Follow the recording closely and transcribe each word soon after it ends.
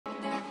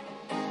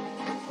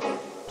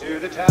Near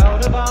the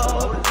town of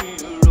ours, we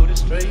rode a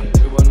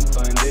stranger one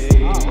fine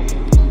day.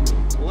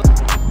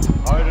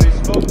 Hardly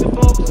spoke to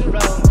folks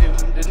around him,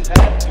 didn't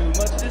have too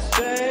much to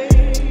say.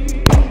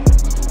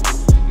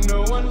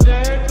 No one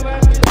dared to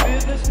ask his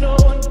business, no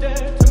one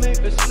dared to make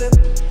a slip.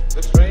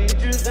 The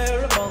stranger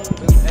there among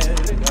them had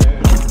a big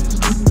iron on his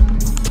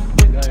hip,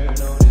 big iron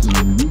on his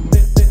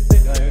hip,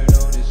 big iron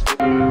on his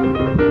hip.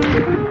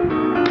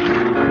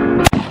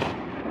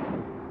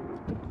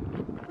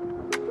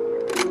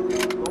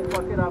 Don't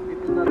fuck it up if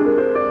it's not.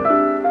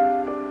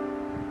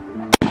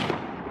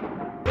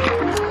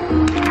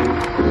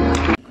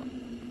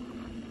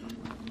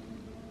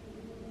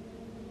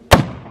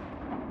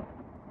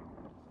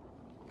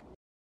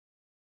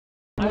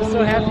 I'm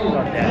so happy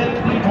about that.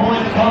 50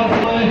 points,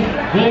 probably.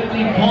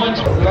 50 points.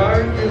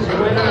 Largest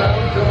winner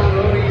out of the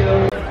rodeo.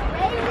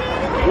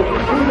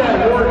 Do that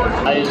work.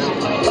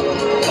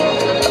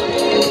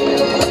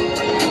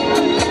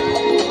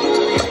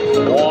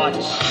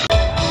 Watch.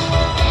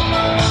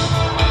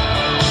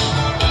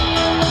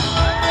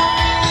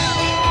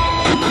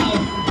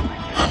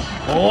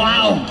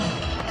 Wow.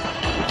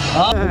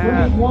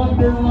 Great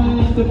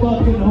Wonderland, the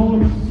bucking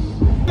horse.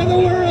 The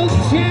world's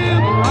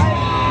champ.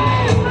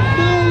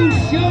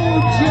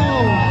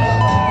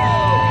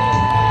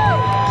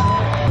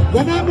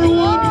 The number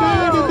one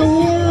man in the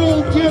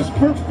world just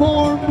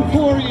performed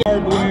for you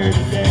hardware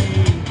today.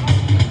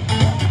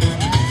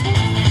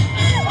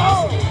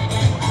 Oh!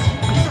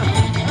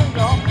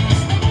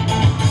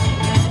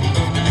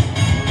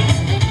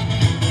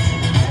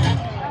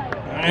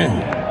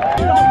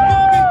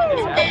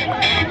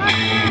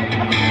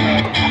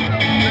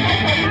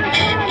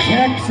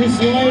 Texas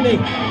lady.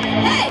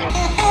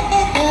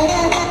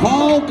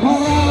 Paul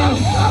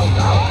Carras.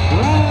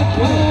 Ride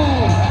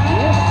Paul.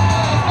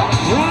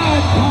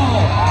 Ride Paul.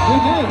 Hey,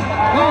 hey, hey.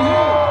 No.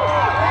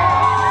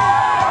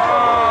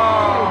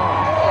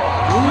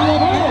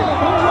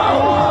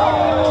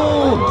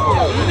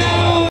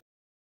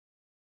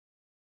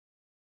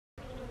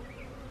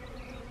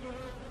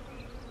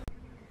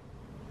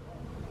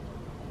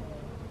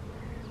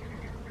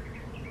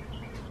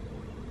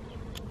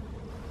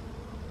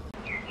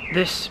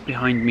 This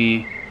behind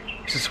me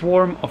is a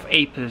swarm of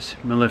Apis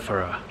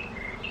mellifera,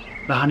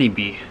 the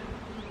honeybee.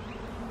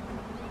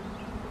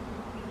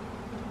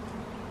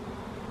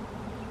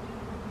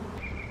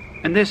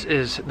 And this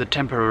is the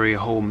temporary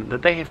home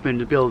that they have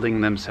been building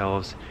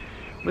themselves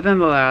within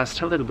the last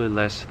a little bit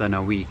less than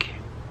a week.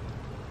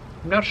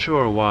 I'm not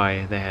sure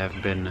why they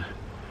have been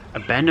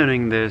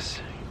abandoning this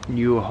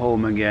new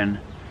home again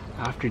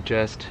after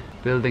just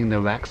building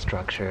the wax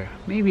structure.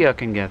 Maybe I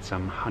can get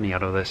some honey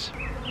out of this.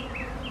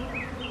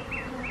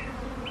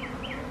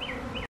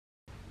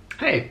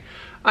 Hey,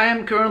 I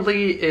am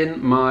currently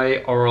in my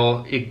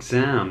oral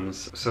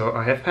exams. So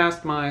I have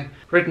passed my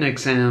written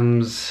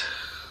exams,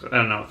 I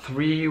don't know,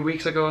 3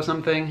 weeks ago or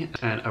something,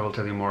 and I will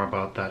tell you more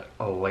about that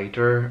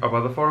later,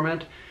 about the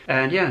format.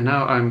 And yeah,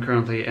 now I'm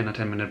currently in a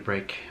 10-minute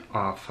break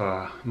of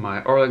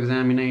my oral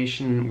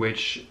examination,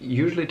 which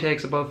usually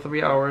takes about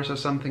 3 hours or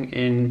something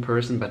in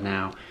person, but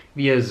now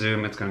via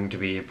Zoom it's going to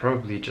be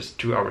probably just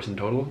 2 hours in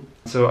total.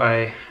 So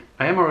I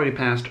am already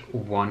past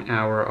 1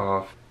 hour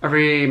of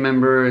every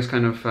member is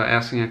kind of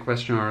asking a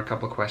question or a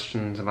couple of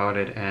questions about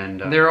it, and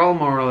they're all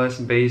more or less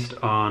based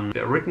on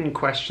the written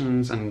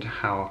questions and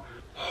how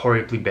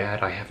horribly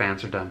bad I have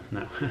answered them.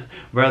 No,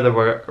 where there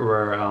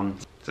were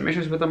some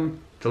issues with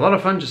them. It's a lot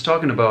of fun just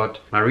talking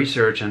about my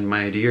research and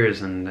my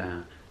ideas and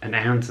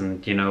ants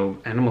and, you know,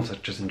 animals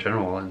just in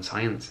general and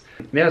science.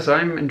 Yeah, so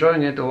I'm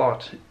enjoying it a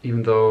lot,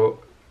 even though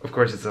of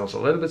course it's also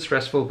a little bit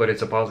stressful, but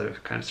it's a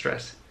positive kind of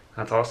stress.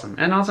 That's awesome.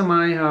 And also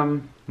my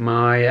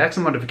my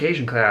accent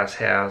modification class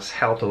has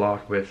helped a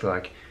lot with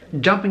like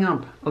jumping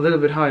up a little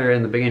bit higher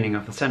in the beginning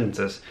of the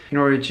sentences in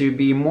order to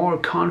be more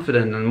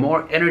confident and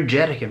more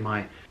energetic in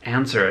my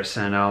answers,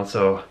 and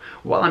also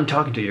while I'm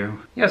talking to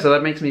you. Yeah, so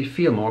that makes me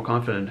feel more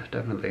confident,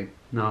 definitely.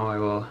 Now I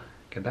will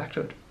get back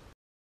to it.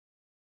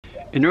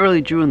 In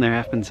early June there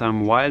have been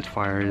some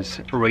wildfires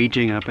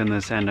raging up in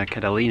the Santa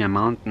Catalina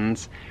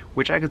mountains,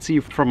 which I could see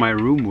from my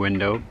room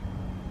window.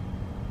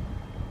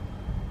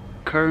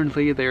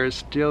 Currently they are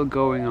still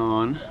going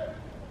on.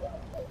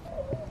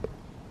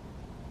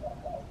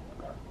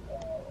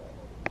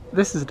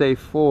 This is day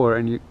 4,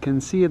 and you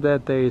can see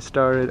that they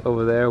started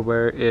over there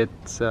where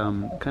it's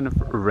kind of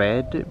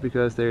red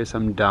because there is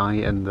some dye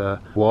in the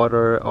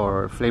water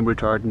or flame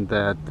retardant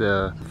that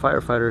the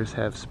firefighters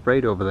have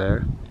sprayed over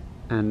there.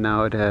 And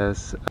now it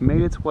has made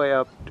its way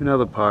up to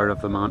another part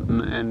of the mountain,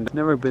 and it's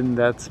never been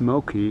that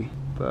smoky,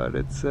 but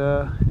it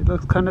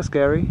looks kind of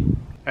scary.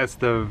 It's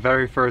the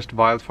very first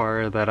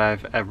wildfire that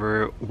I've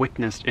ever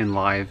witnessed in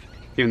live,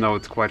 even though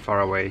it's quite far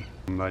away.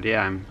 But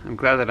yeah, I'm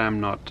glad that I'm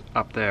not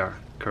up there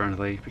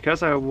currently,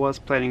 because I was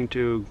planning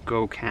to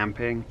go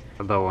camping,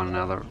 although on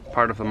another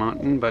part of the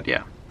mountain, but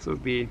yeah, so it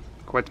would be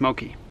quite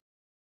smoky.